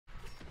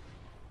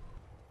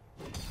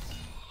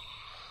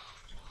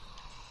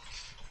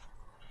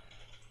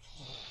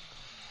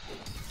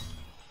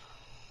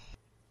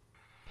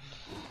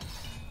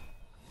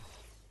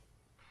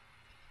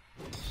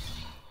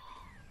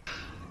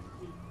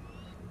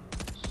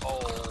Oh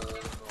no.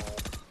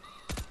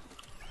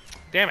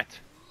 Damn it.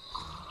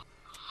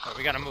 Alright,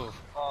 we gotta move.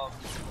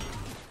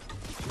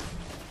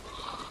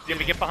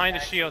 Jimmy, get behind the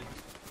shield.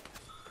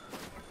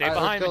 Stay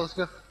behind me. Let's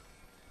go.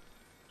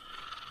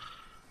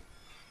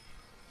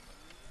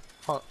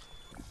 Huh.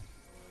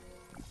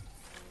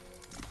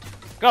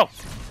 Go!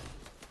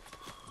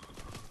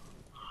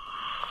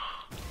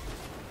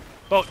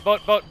 Boat.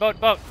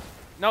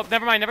 Nope,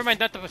 never mind.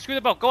 Not the, screw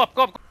the boat. Go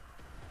up.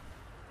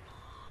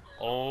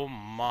 Oh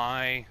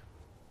my.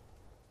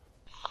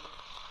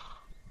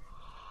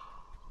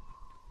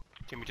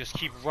 Jimmy, just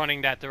keep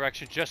running that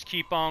direction. Just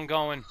keep on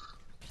going.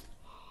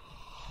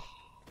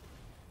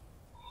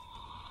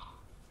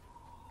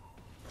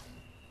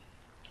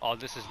 Oh,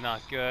 this is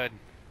not good.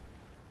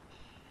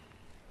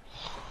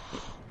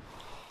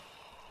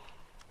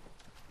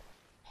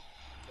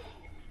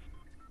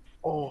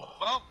 Oh.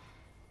 Well.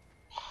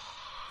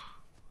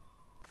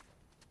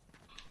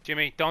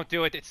 Jimmy, don't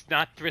do it. It's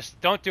not risk.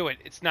 Don't do it.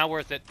 It's not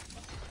worth it.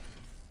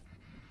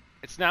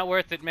 It's not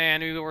worth it,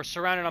 man. We were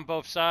surrounded on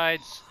both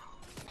sides.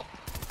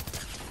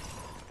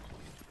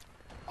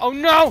 Oh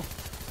no!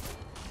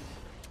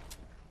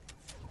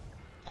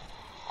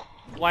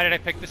 Why did I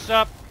pick this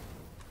up?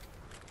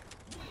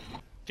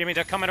 Jimmy,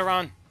 they're coming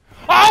around.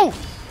 Oh!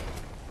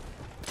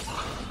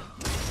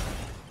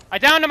 I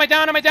downed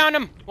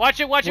him. Watch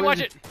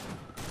it.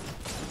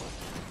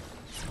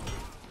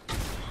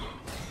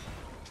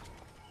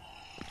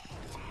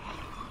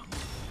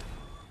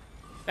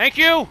 Thank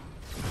you!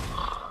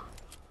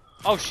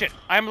 Oh shit,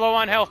 I'm low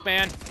on health,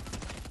 man.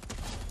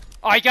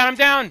 Oh, I got him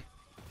down!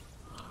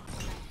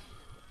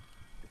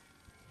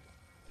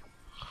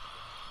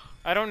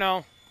 I don't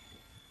know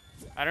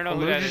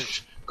who that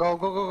is.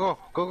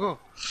 Go.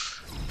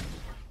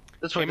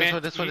 This way, Hey,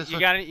 man, this way. You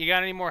got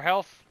any more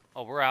health?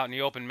 Oh, we're out in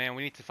the open, man.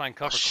 We need to find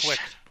cover quick.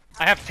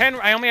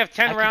 I only have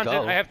 10 rounds.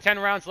 I have 10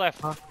 rounds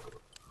left. Huh?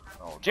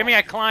 Oh, Jimmy, no.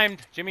 I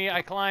climbed.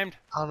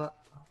 How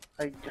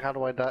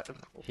do I die?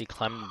 He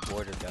climbed the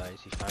border, guys.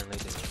 He finally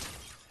did it.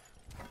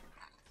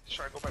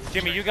 Should I go back to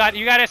Jimmy, train?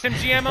 you got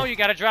SMG ammo? You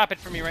gotta drop it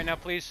for me right now,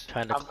 please.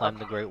 Trying to climb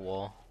the Great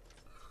Wall.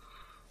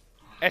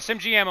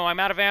 SMG ammo. I'm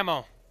out of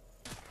ammo.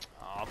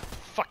 Oh,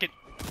 fuck it.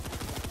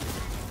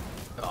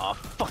 Oh,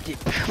 fuck it.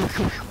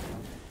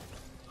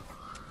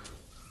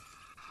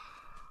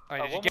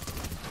 Alright, did you get...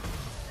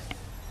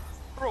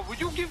 Bro, would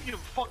you give you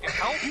fucking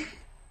help?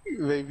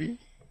 Maybe.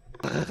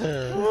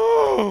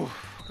 Woo!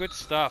 Good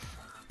stuff.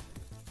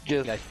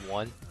 You guys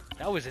won.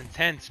 That was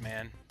intense,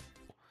 man.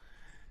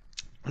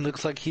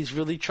 Looks like he's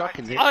really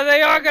trucking it. Oh,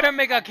 they are gonna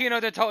make a Kino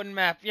the Toten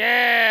map.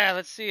 Yeah,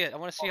 let's see it. I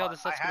want to see how this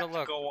stuff's I gonna have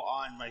look. to go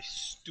on my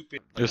stupid.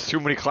 There's too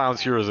many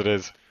clowns here as it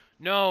is.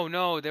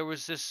 No, there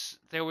was this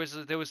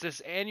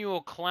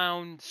annual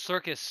clown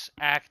circus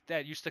act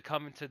that used to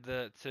come into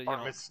the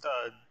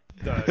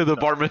The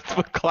bar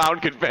mitzvah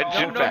clown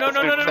convention.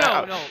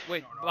 No.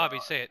 Wait, Bobby,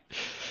 say it.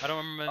 I don't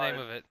remember the name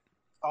of it.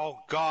 Oh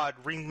God,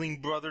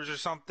 Ringling Brothers or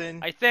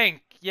something. I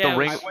think, yeah. The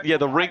ring.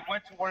 The ring. I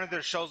went to one of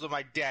their shows with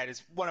my dad.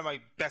 It's one of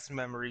my best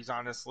memories,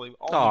 honestly.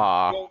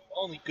 Aw.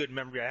 Only good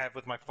memory I have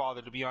with my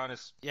father, to be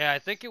honest. Yeah, I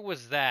think it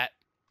was that.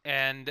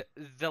 And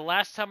the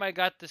last time I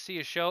got to see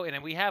a show,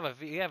 and we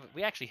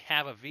actually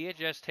have a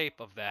VHS tape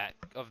of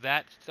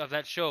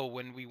that show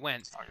when we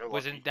went.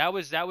 That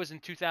was in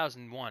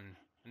 2001,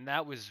 and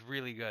that was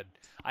really good.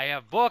 I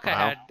have book.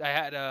 Wow. I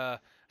had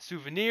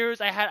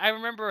souvenirs. I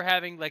remember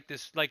having like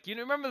this, like, you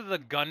remember the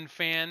gun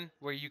fan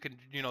where you could,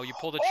 you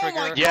pull the trigger.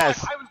 Oh my God,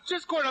 Yes. I was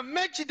just going to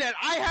mention that.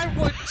 I had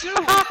one too.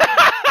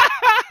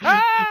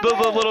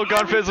 The little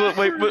gun fizz.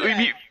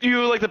 Wait,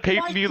 you like the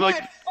paper? My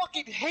dad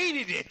fucking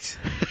hated it.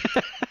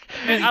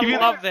 And I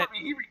loved it.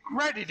 He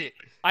regretted it.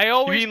 I You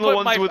always mean the put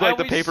ones my with like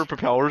the paper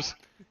propellers?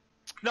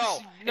 No,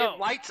 No. it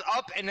lights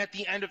up, and at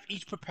the end of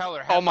each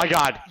propeller. Oh my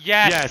God.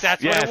 Yes,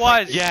 that's what it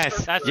was.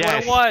 Yes. That's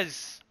what it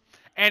was.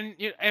 And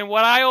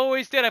what I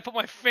always did, I put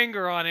my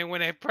finger on it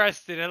when I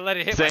pressed it and let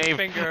it hit Same. my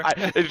finger.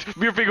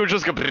 Your finger would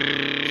just go.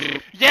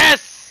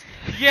 Yes!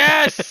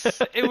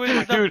 It was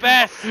the Dude.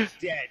 best.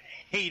 Dad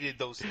hated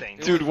those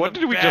things. Dude, what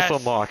the did we just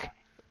best. unlock?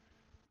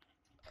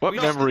 What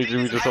No, memory the did thing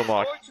we is, just I was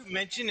unlock? going to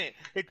mention it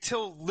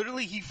until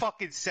literally he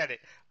fucking said it.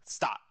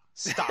 Stop,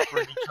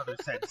 right each other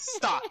said.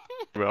 Stop.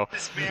 Well,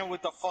 This man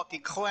with the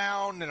fucking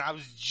clown, and I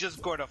was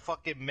just going to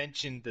fucking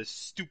mention the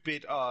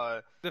stupid,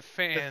 The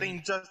fan. the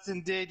thing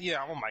Justin did.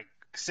 Yeah, oh my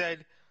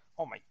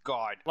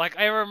God. Like,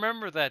 I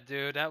remember that,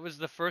 dude. That was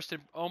the first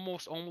and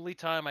almost only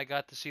time I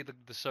got to see the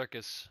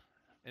circus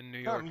in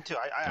New No, York. me too.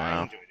 I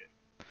Wow. enjoyed it.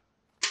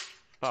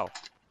 oh.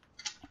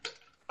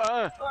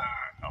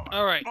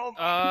 All right.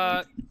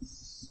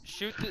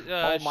 Shoot the.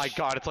 Oh my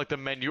God, it's like the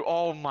menu.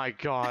 Oh my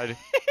God.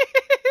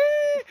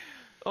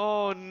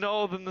 Oh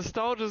no, the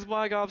nostalgia's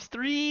Black Ops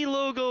 3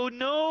 logo.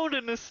 No,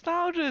 the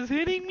nostalgia is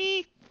hitting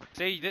me.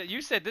 See,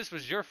 you said this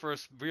was your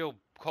first real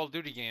Call of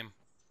Duty game.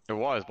 It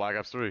was Black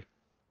Ops 3.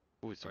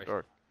 Ooh, it's so Right.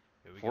 dark.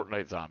 Here we go.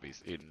 Fortnite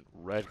zombies in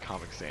red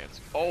Comic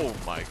Sans. Oh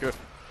my God.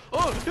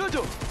 Oh, no,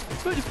 no.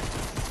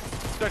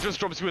 That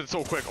just jumps you in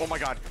so quick. Oh my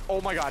god. Oh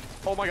my god.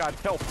 Oh my god.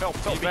 Help, help,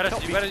 help me,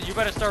 help me. You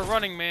better start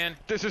running, man.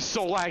 This is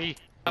so laggy.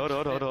 All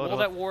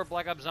that war,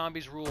 Black Ops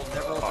Zombies rule.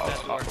 Never open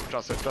that door.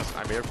 Justin,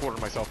 I may have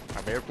quartered myself.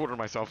 I may have quartered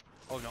myself.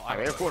 Oh no, I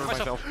may have quartered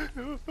myself.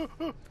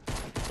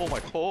 Oh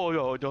my, oh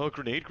no,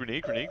 grenade. We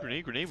need I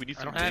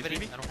some don't have grenades, any.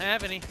 maybe? I don't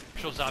have any.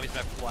 Actual zombies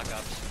map for Black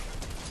Ops.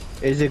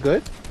 Is it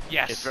good?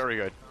 Yes. It's very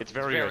good. It's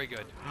very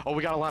good. Oh,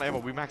 we got a lot of ammo.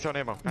 We maxed out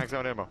ammo. Nice.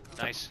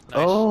 Nice.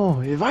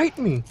 Oh, invite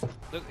me.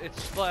 Look,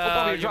 it's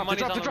Bobby, your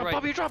money's on the right.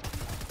 Bobby, drop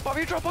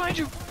behind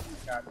you.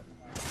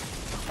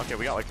 Okay,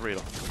 we got like 3 of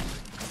them.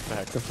 What the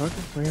heck? The fuck?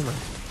 Where am I?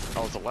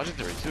 Oh, it's a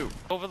legendary too.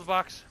 Over the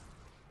box.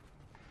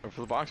 Go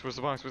for the box. Where's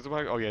the box?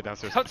 Oh yeah,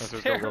 downstairs.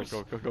 Downstairs.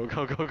 Go.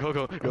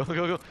 All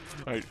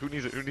right, who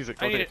needs it?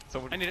 I need it.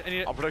 Someone. I need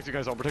it. I'll protect you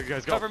guys. Go.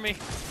 Cover me.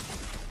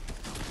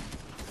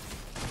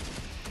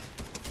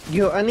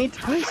 Yo, I need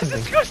to play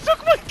something. This guy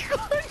took my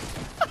gun.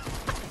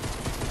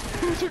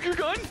 Who took your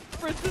gun?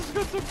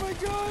 Francisco took my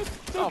gun.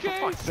 It's Oh, okay.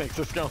 for fuck's sake,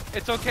 let's go.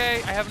 It's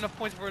okay. I have enough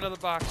points for another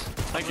box.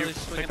 Thank you.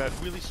 Take that.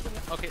 Really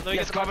swinging. Okay, let me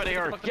Yes, get the box. combat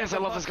air. Yes, I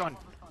love this gun.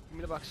 Give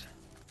me the box.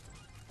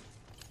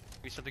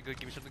 Give me something good.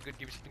 Give me something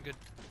good.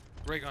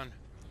 Ray gun.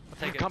 I'll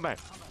take it. Combat.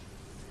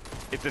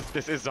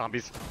 This is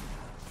zombies.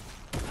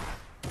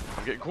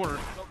 I'm getting cornered.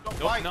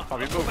 Nope, no.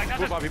 Bobby, Oh move. my God,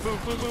 Move, no. Bobby,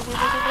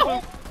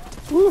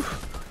 move.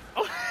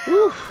 Oof.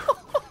 Oof.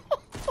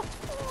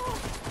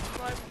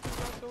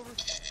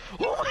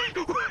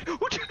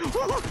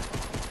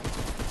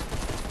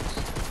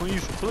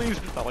 Please.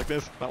 Not like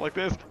this. I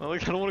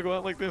don't want to go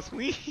out like this.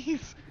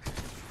 Please.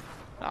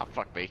 Ah,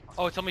 fuck me.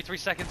 Oh, it's only 3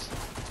 seconds.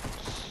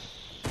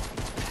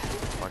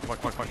 Come on.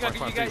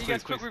 You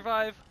got quick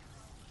revive.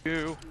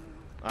 This is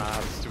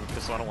stupid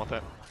pistol. I don't want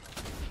that.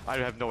 I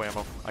have no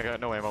ammo. I got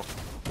no ammo.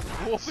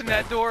 Who opened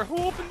that door? Who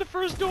opened the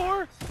first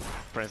door?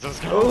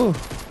 Francisco. Oh.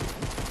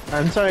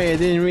 I'm sorry, I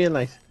didn't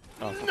realize.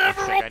 Oh, for Never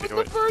fuck's sake, I opened need to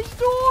the do it. first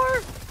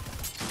door.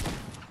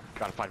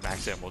 Gotta find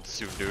max ammo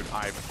soon, dude.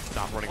 I'm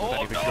not running with Oh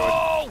anything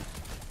no! good.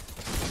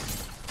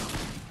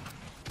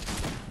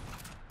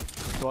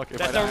 Look, if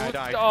That's I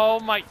die. Oh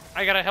my!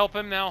 I gotta help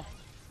him now.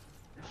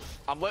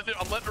 I'm letting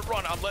it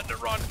run.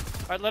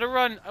 Alright, let it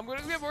run. I'm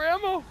gonna get more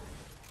ammo.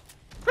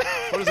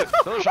 What is it?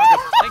 Another shotgun.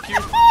 Thank you.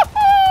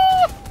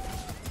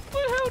 What the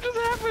hell just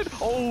happened?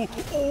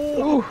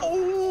 Ooh.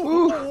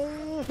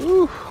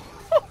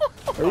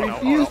 I Oh,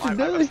 refuse to I'm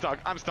die.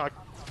 stuck.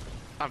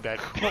 I'm dead.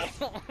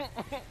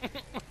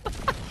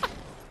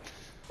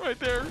 Right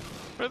there.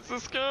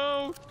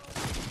 Francisco.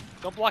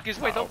 Don't block his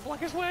way. Don't block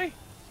his way.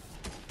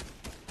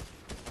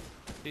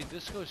 See,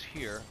 this goes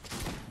here.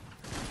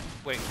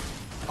 Wait.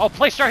 Oh,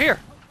 place right here.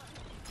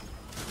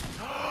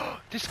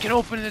 This can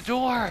open the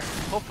door.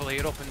 Hopefully,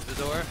 it opens the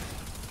door.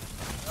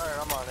 Alright,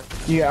 I'm on it.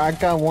 Yeah, I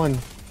got one.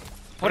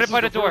 Put it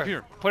by the Francisco, put it door. up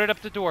here. Put it up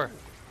the door.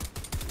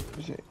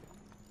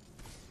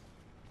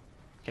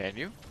 Can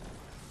you?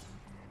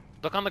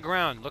 Look on the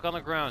ground. Look on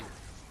the ground.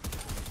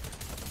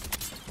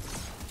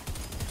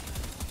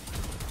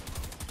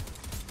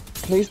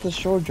 Place the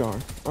shore jar.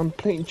 I'm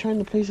trying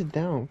to place it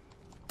down.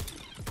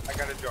 I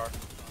got a jar.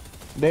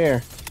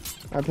 There.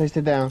 I placed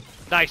it down.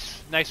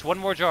 Nice. One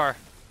more jar.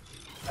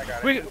 I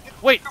got it.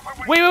 Wait.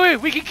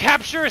 We can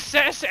capture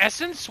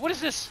essence. What is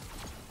this?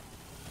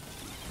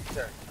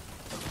 There.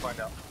 Let's find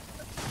out.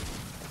 Can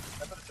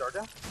I put the jar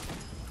down?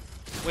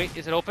 Wait,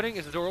 is it opening?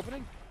 Is the door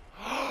opening?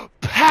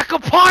 Pack a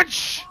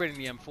punch! Right in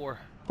the M4.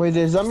 Wait,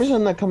 the zombies are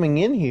not coming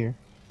in here.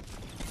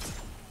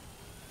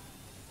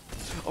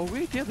 Oh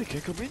wait, yeah, they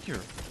can't come in here.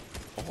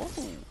 Oh.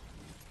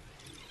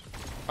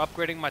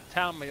 Upgrading my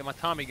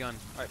Tommy gun.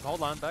 Alright,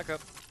 hold on, back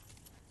up.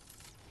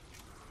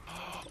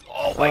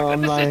 Oh my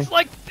goodness,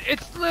 my.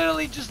 it's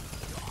literally just...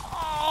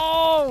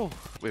 Oh!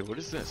 Wait, what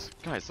is this?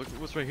 Guys, look at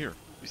what's right here.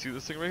 You see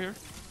this thing right here?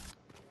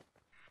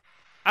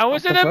 I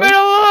was in the the fuck? middle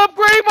of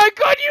upgrading my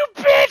gun, you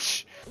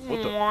bitch!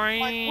 What the-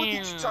 Mike, what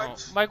did you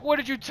touch? Mike, what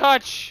did you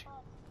touch?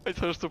 I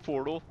touched the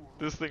portal.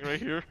 This thing right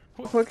here.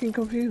 I'm fucking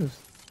confused.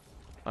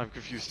 I'm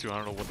confused too. I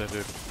don't know what that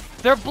did.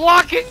 They're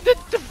blocking the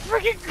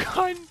freaking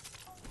gun!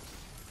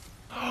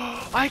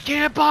 I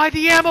can't buy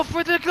the ammo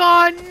for the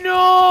gun,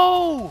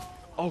 no!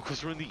 Oh,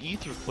 because we're in the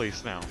ether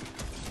place now.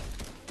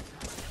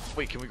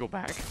 Wait, can we go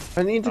back?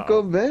 I need to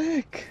go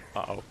back.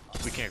 Uh-oh.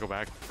 We can't go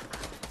back.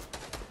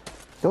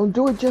 Don't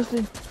do it,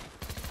 Justin.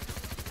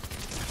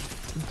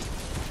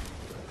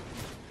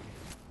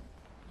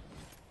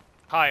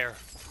 Higher.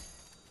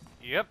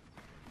 Yep.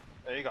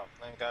 There you go.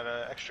 I got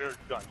an extra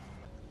gun.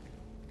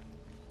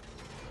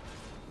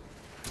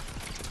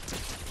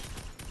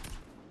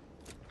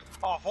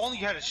 Oh, if only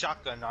you had a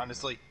shotgun,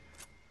 honestly.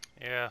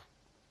 Yeah.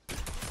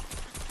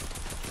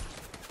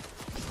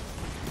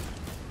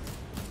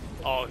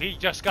 Oh, he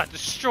just got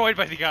destroyed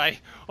by the guy.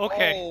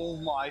 Okay. Oh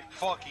my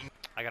fucking...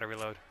 I gotta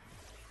reload.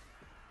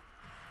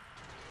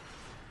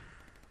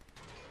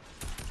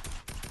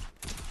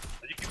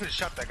 You could have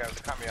shot that guy with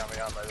the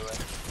Kamehameha, by the way.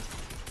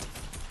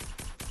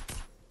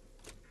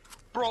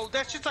 Bro,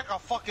 that shit's like a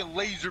fucking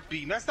laser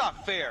beam. That's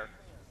not fair.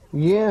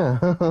 Yeah,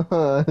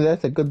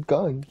 that's a good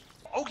gun.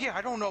 Oh yeah,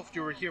 I don't know if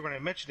you were here when I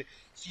mentioned it.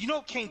 So you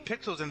know Kane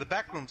Pixels in the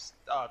Backrooms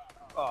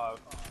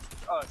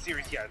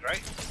series he has,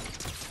 right?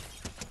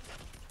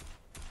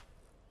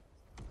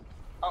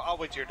 I'll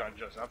wait till you're done,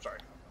 Joseph. I'm sorry.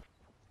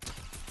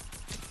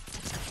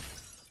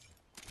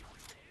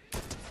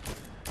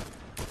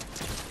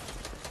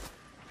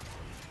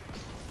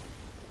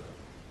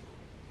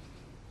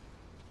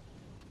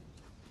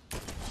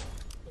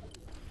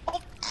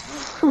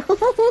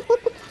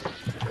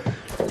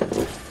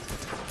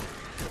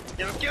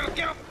 Get him, get him,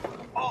 get him!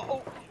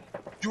 Oh,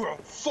 you're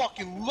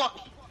fucking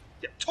lucky.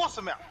 Yeah, toss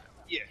him out.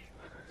 Yeah.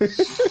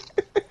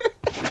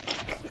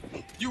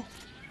 You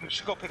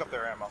should go pick up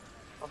their ammo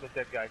on the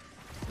dead guy.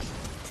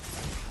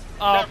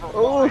 Never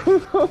mind. Holy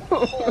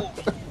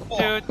fuck.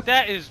 Dude,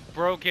 that is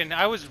broken.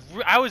 I was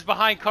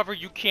behind cover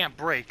you can't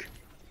break.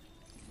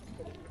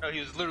 No, he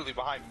was literally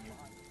behind you.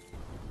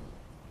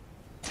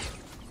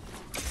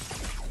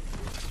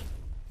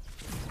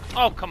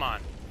 Oh, come on.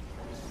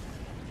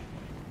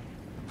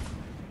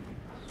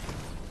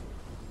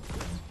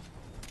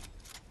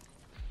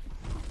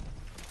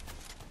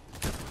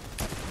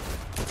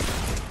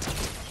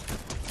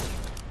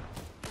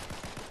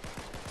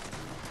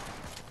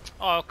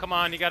 Oh, come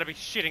on, you gotta be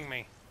shitting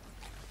me.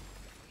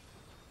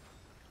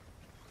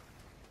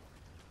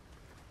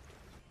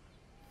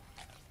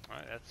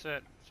 Alright, that's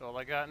it. That's all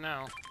I got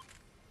now.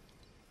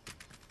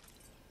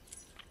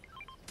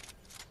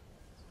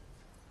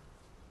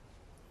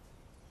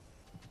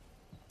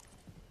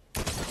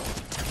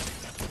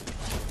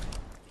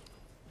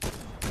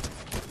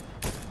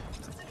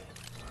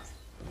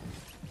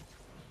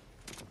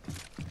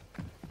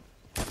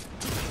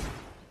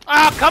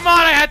 Oh, come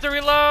on, I had to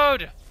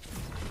reload!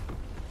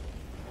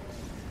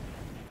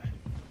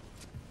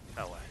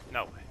 No way,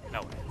 no way,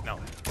 no way, no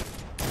way.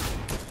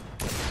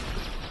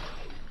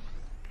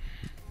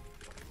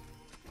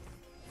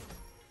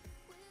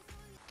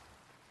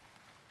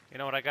 You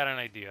know what, I got an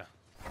idea.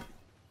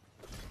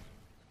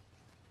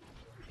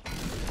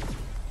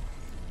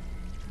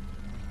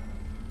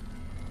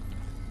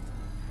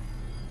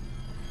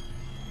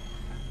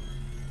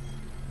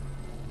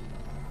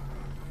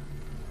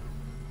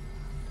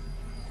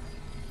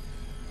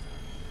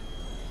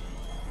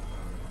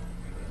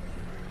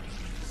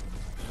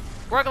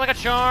 Work like a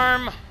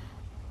charm!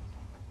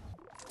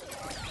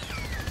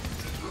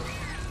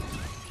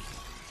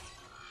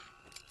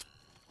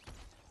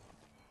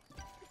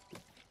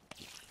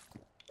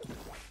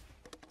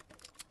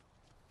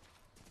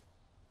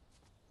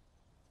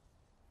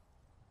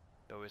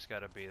 Always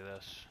gotta be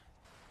this.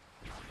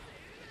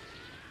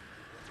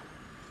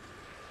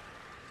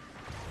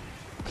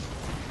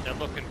 They're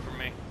looking for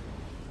me.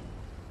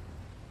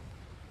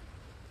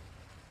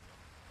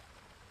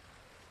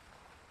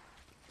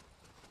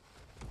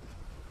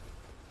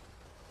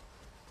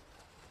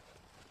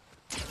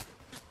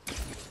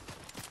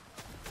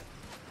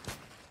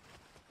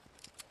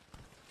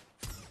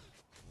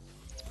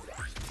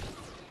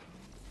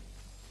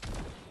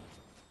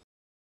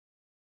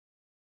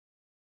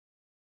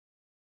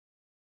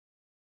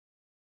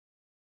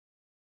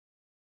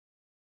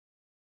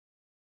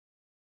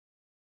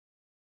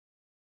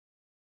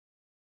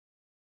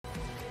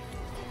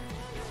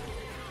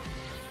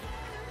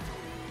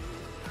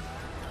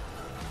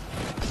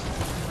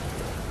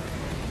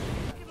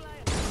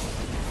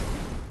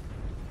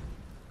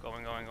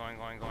 Going.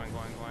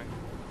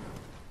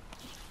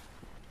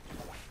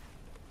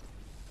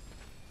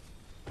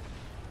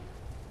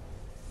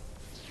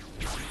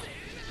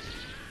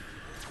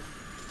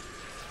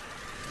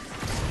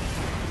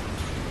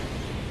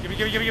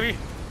 Give me.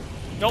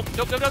 Nope.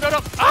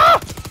 Ah!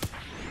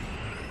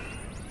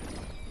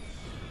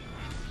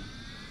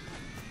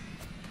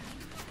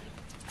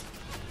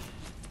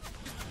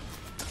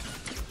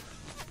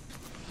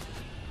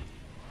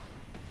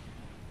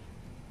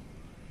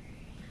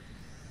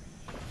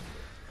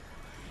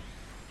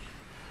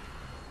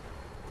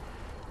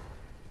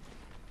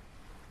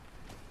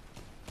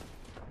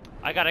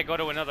 I gotta go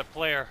to another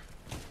player.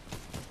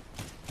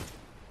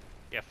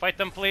 Yeah, fight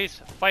them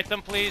please. Fight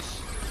them please.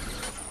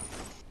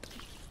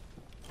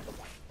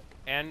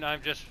 And I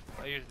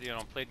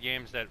usually, played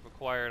games that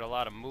required a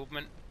lot of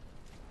movement.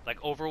 Like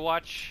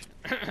Overwatch.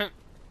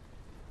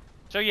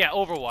 So yeah,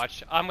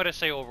 Overwatch. I'm gonna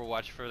say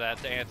Overwatch for that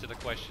to answer the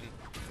question.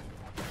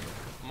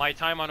 My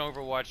time on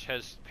Overwatch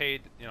has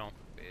paid,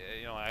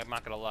 I'm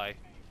not gonna lie.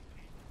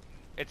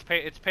 It's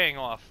paying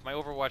off. My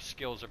Overwatch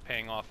skills are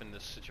paying off in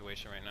this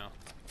situation right now.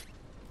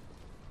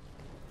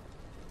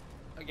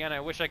 Again, I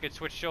wish I could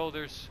switch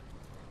shoulders.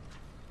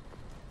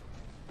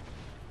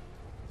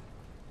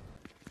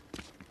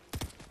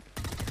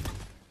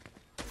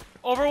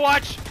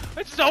 Overwatch!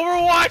 It's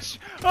Overwatch!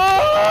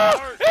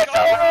 Oh! It's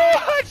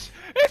Overwatch!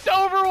 It's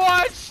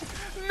Overwatch!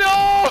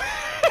 No!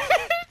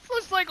 It's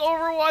just like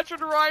Overwatch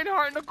with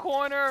Reinhardt in the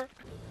corner.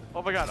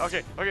 Oh my god,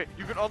 okay,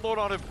 you can unload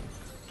on him.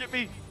 Get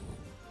me.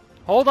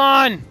 Hold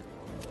on!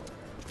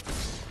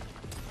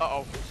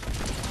 Uh-oh.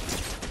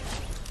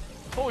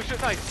 Holy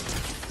shit, nice.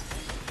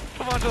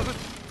 Come on,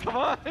 Joseph. Come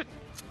on.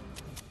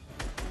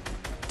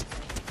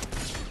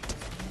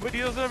 Wait, he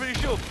doesn't have any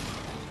shield.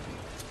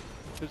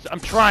 I'm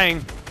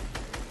trying.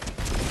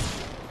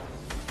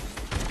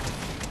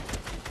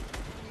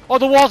 Oh,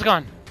 the wall's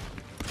gone.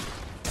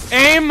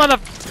 Aim, mother.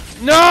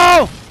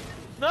 No!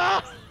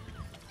 No!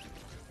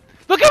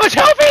 Look how much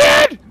health he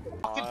had!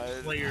 Fucking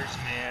players,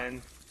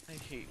 man. I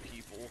hate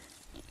people.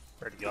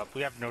 Ready up.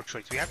 We have no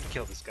choice. We have to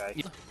kill this guy.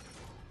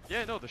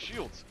 Yeah, no, the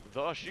shields.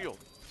 The shield.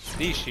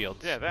 These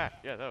shields. Yeah, that.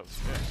 Yeah, those.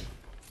 Yeah.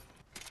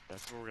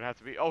 That's where we're gonna have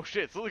to be. Oh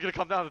shit, it's literally gonna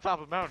come down the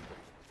top of the mountain.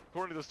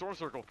 According to the storm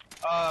circle.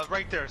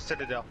 Right there,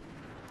 Citadel.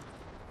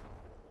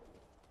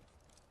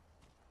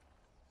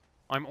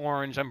 I'm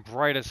orange. I'm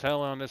bright as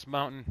hell on this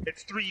mountain.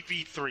 It's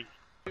 3v3.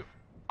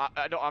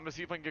 I know, I'm gonna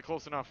see if I can get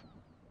close enough.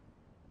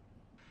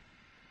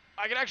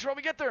 I can actually help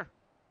me get there!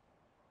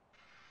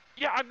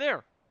 Yeah, I'm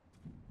there!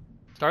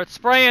 Start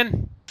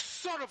spraying.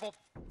 Son of a...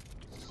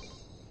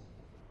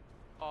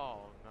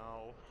 Oh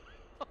no.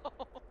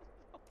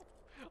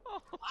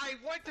 I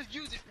went to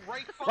use it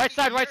right Right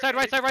side, right side,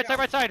 right side, right side,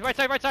 right side, right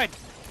side, right side.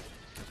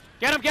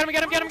 Get him, get him,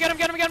 get him, get him, get him,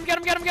 get him, get him, get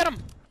him, get him, get him.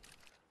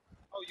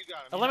 Oh, you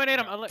got him. Eliminate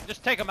him.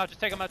 Just take him out. Just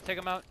take him out. Take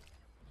him out.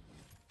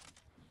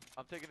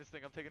 I'm taking this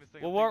thing, I'm taking this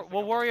thing.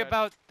 We'll worry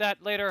about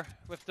that later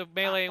with the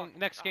melee.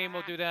 Next game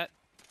we'll do that.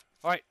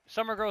 All right,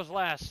 Summer Girls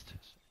last.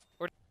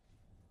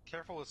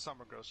 Careful with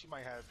Summer Girl. She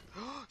might have...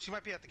 she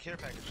might be at the care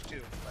package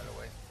too, by the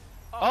way.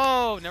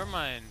 Oh, never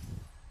mind.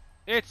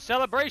 It's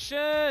celebration.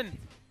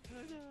 I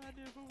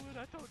never would,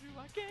 I told you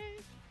I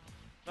can't.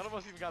 None of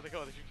us even got the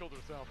code, she killed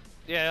herself.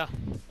 Yeah,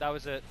 that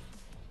was it.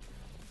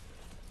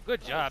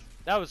 Good job.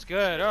 That was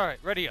good. All right,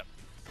 ready up.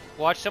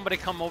 Watch somebody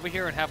come over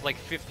here and have like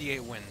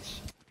 58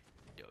 wins.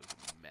 Your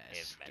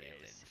masculine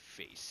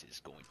face is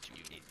going to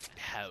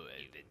empower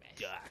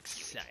the dark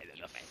side of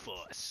the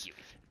Force.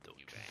 Don't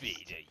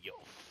Vader your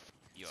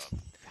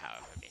power.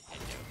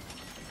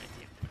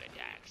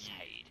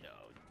 You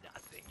know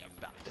nothing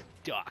about the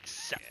dark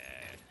side.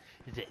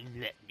 Then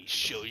let me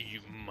show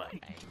you my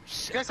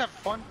You guys have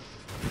fun?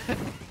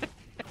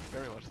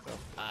 Very much so.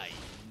 I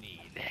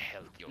need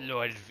help.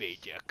 Lord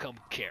Vader, come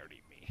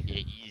carry me.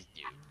 Yeah, he's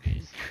new.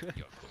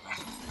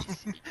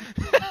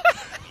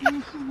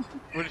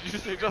 What did you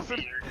say,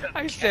 Justin?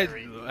 I said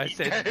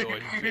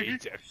Lord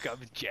Vader, come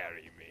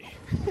carry me.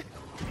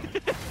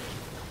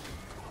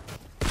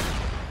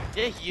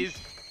 Yeah, he is.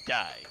 Die.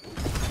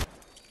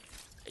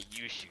 Are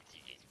you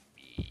shooting at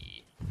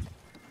me?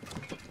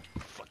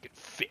 Fucking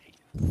fake.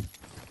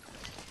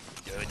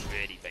 Don't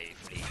worry, my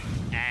friend.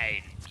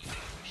 I'll be your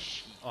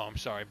shield. Oh, I'm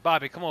sorry.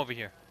 Bobby, come over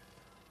here.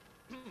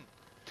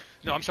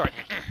 No, I'm sorry.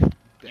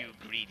 You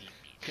greedy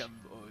bitch. Come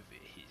over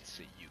here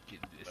so you can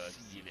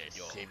receive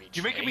your...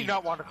 You're making me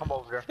not want to come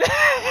over there.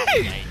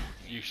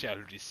 You shall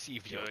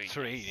receive your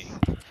training.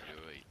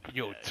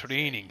 Your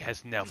training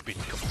has now been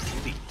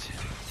complete.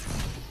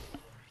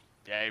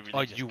 I really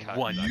Are just you cut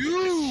one? back with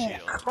You the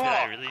shield. cock.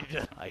 I really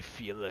just... I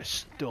feel a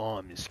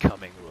storm is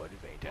coming, Lord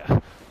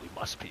Vader. We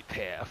must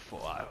prepare for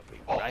our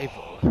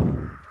arrival.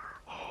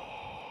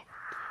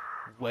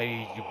 Why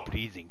are you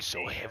breathing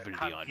so heavily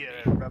on me?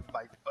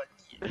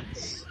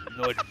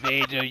 Lord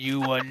Vader,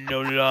 you are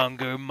no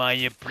longer my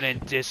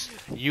apprentice.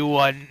 You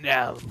are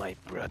now my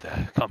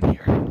brother. Come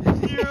here.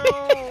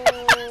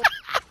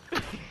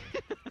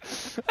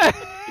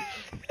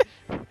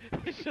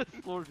 It's just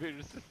Lord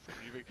Vader's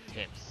screaming.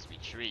 Attempts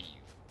retrieve.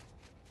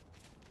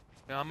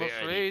 I'm Where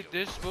are afraid you?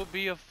 this will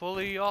be a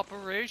fully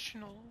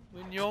operational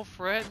when your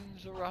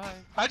friends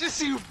arrive. I just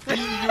see you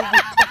beating you with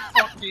the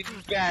fucking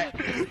bat.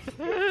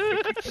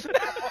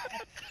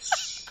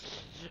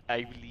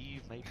 I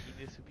believe my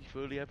penis will be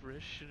fully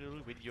operational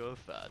when your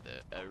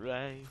father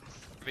arrives.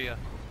 Via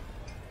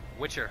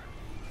Witcher.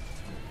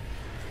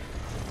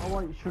 I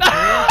want you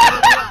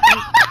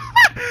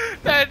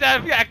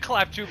that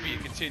clap to be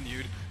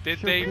continued. Did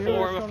they Shapiro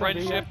form a gonna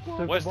friendship? be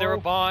Was there a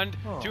bond?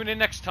 Oh. Tune in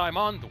next time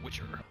on The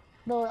Witcher.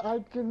 No, I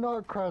did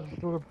not crash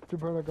to the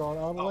Pentagon.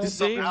 I'm Oh, like,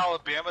 some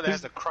Alabama that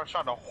has a crush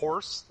on a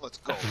horse? Let's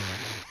go.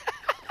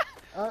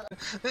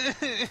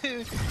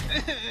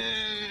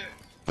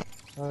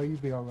 you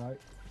be alright.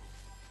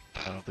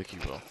 I don't think he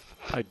will.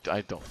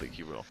 I don't think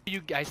he will.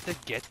 You guys to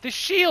get the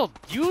shield.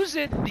 Use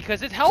it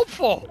because it's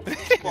helpful.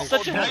 It's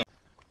such a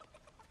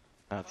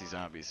Nazi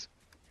zombies.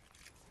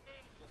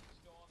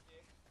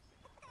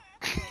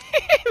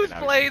 Who's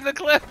playing the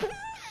clip?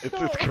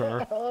 It's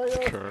Kerr.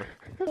 It's Kerr.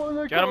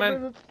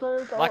 Gentlemen,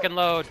 lock and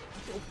load.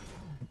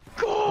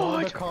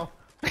 God!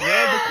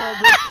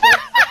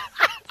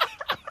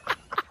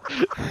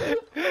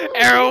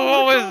 Arrow,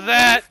 what was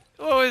that?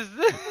 What was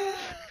that?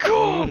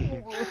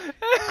 God!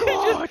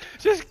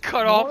 just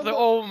cut off the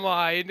oh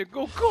my and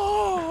go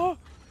go.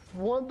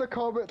 One of the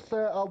comments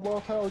said, I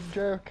love how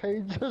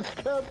JFK just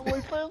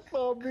casually said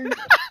zombies.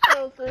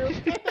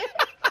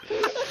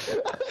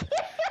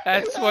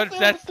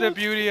 That's the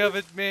beauty of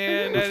it,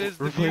 man. That is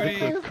the Replay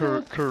beauty. the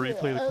clip. Kerr,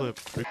 replay the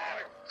clip.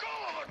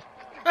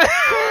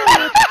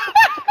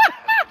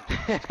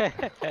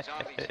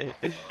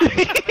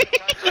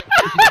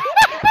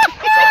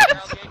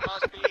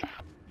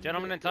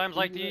 Gentlemen, in times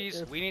like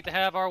these, we need to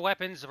have our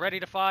weapons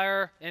ready to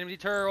fire and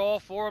deter all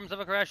forms of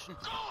aggression.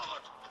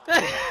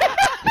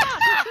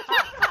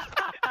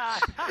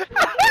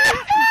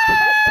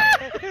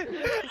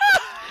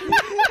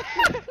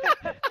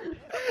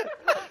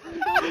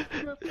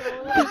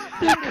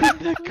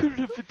 That couldn't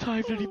have been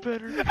timed any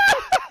better.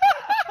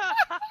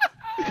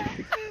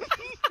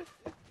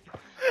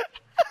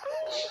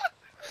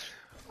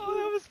 Oh,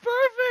 that was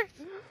perfect.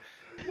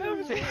 That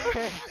was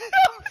perfect.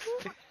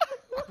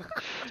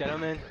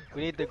 Gentlemen,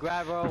 we need to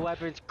grab our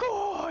weapons.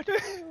 God!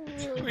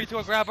 We need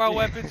to grab our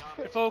weapons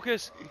and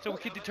focus so we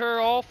can deter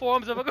all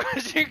forms of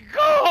aggression.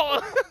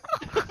 Go!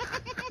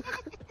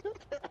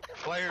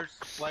 Flares,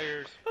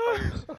 flares, flares.